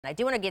I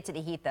do want to get to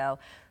the Heat, though,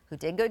 who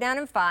did go down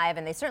in 5,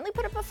 and they certainly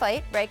put up a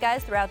fight, right,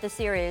 guys, throughout the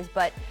series,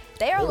 but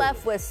they are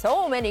left with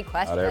so many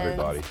questions. Not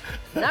everybody.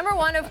 Number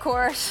one, of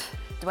course,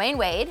 Dwayne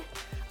Wade.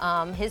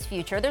 His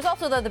future. There's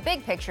also, though, the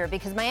big picture,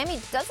 because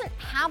Miami doesn't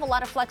have a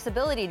lot of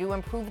flexibility to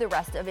improve the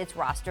rest of its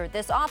roster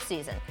this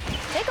offseason.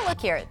 Take a look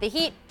here. The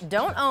Heat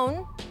don't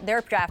own their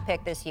draft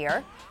pick this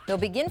year. They'll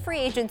begin free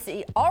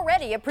agency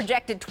already a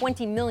projected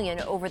 $20 million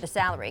over the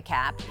salary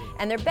cap.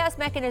 And their best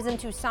mechanism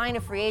to sign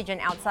a free agent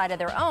outside of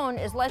their own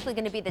is likely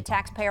going to be the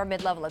taxpayer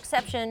mid-level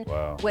exception,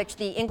 which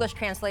the English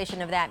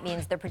translation of that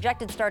means their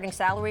projected starting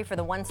salary for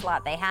the one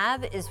slot they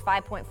have is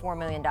 $5.4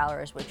 million,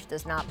 which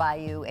does not buy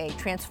you a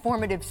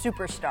transformative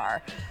superstar.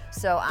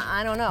 So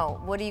I don't know.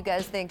 What do you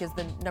guys think is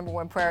the number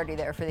one priority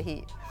there for the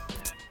Heat?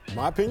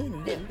 My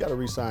opinion, you got to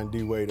re-sign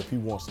D-Wade if he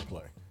wants to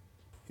play.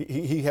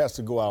 He has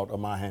to go out of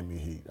Miami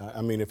Heat.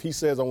 I mean, if he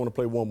says, I want to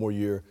play one more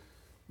year,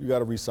 you got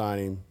to re-sign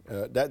him.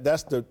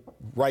 That's the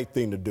right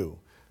thing to do.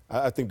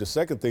 I think the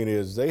second thing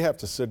is they have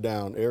to sit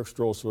down, Eric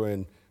Stroessler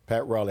and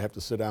Pat Riley have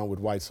to sit down with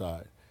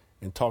Whiteside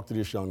and talk to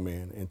this young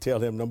man and tell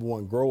him, number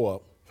one, grow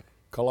up,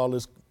 call all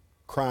this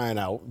crying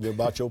out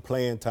about your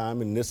playing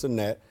time and this and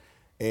that,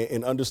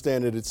 and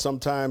understand that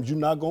sometimes you're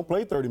not going to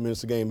play 30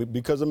 minutes a game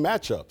because of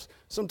matchups.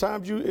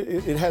 Sometimes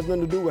it has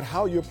nothing to do with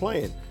how you're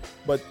playing.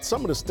 But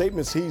some of the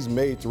statements he's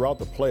made throughout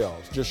the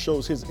playoffs just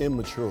shows his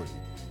immaturity.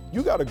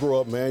 You got to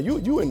grow up, man.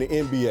 You in the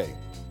NBA.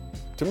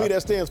 To me,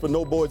 that stands for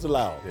no boys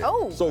allowed.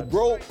 So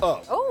grow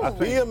up.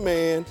 Be a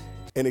man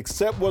and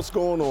accept what's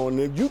going on.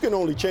 And you can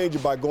only change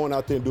it by going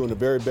out there and doing the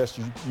very best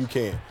you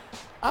can.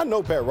 I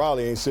know Pat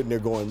Riley ain't sitting there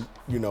going,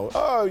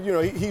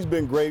 he's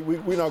been great.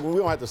 We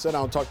don't have to sit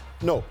down and talk.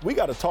 No, we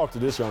got to talk to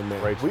this young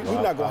man. We're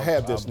not going to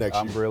have this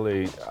next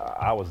year.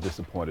 I was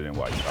disappointed in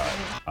Whiteside,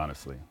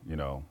 honestly.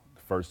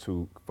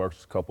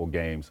 First couple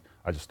games,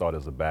 I just thought it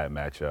was a bad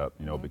matchup,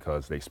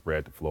 because they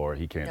spread the floor.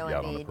 He can't be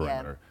out on the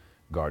perimeter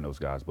guarding those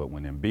guys. But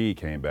when Embiid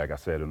came back, I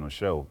said on the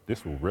show,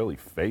 this will really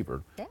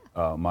favor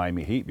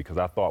Miami Heat, because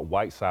I thought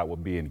Whiteside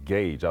would be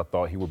engaged. I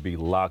thought he would be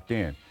locked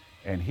in.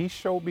 And he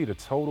showed me the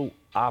total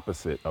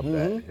opposite of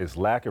that. His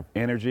lack of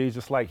energy,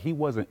 just like he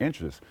wasn't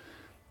interested.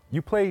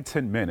 You played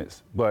 10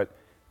 minutes, but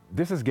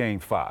this is game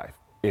 5.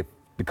 If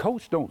the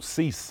coach don't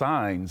see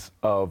signs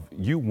of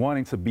you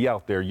wanting to be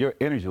out there, your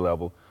energy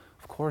level,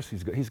 of course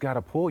he's got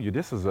to pull you.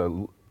 This is a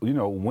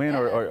win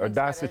or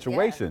die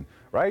situation,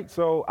 right?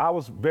 So I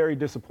was very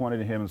disappointed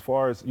in him as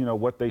far as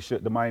what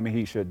the Miami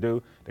Heat should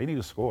do. They need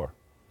to score.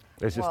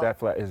 It's just that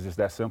flat. It's just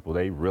that simple.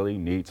 They really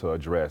need to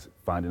address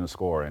finding a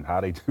score and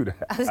how they do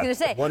that. I was going to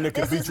say, one that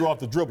can beat you off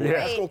the dribble. Yeah.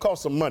 That's going to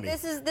cost some money.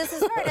 This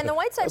is hard, and the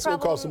Whiteside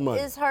problem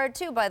is hard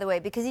too, by the way,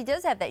 because he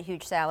does have that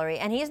huge salary,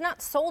 and he has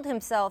not sold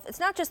himself.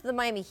 It's not just the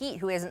Miami Heat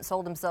who hasn't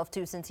sold himself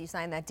to since he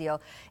signed that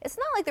deal. It's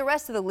not like the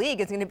rest of the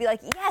league is going to be like,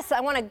 yes,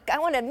 I want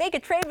to make a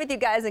trade with you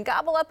guys and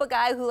gobble up a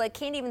guy who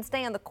can't even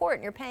stay on the court,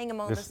 and you're paying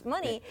him all this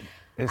money.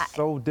 It's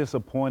so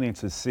disappointing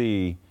to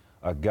see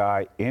a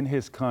guy in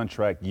his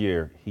contract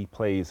year, he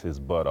plays his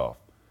butt off.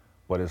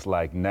 But it's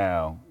like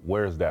now,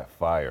 where's that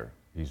fire?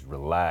 He's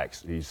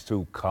relaxed. He's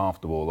too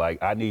comfortable.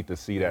 I need to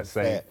see that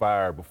same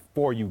fire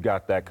before you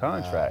got that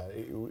contract.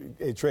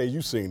 Hey, Trey,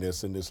 you've seen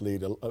this in this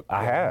league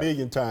I have. A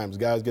million times.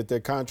 Guys get their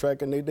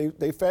contract and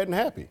they fat and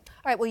happy.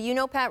 All right, well, you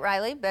know Pat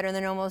Riley better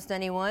than almost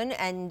anyone,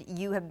 and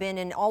you have been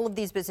in all of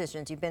these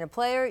positions. You've been a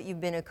player,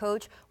 you've been a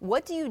coach.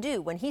 What do you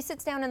do when he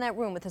sits down in that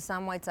room with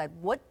Hassan Whiteside?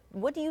 What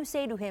do you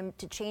say to him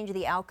to change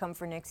the outcome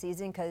for next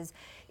season? Because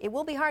it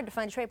will be hard to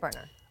find a trade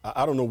partner.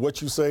 I don't know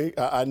what you say.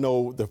 I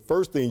know the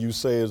first thing you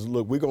say is,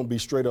 look, we're going to be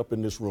straight up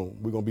in this room.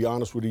 We're going to be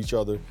honest with each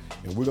other,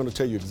 and we're going to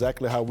tell you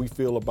exactly how we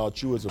feel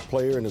about you as a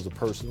player and as a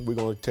person. We're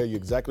going to tell you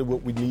exactly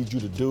what we need you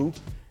to do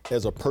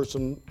as a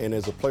person and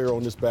as a player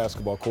on this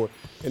basketball court.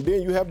 And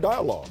then you have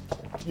dialogue,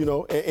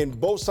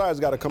 and both sides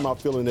got to come out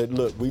feeling that,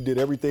 look, we did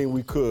everything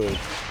we could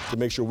to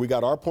make sure we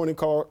got our point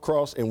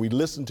across, and we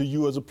listened to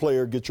you as a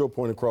player, get your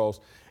point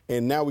across,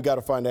 and now we got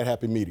to find that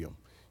happy medium.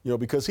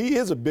 Because he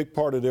is a big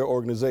part of their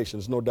organization.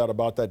 There's no doubt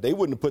about that. They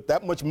wouldn't have put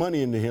that much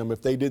money into him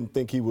if they didn't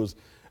think he was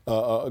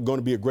going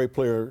to be a great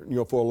player,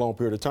 for a long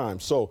period of time.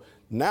 So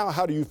now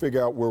how do you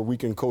figure out where we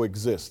can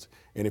coexist?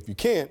 And if you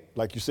can't,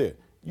 like you said,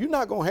 you're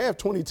not going to have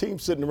 20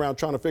 teams sitting around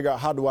trying to figure out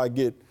how do I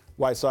get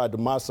Whiteside to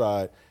my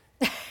side,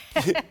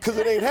 because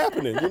it ain't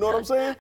happening. You know what I'm saying?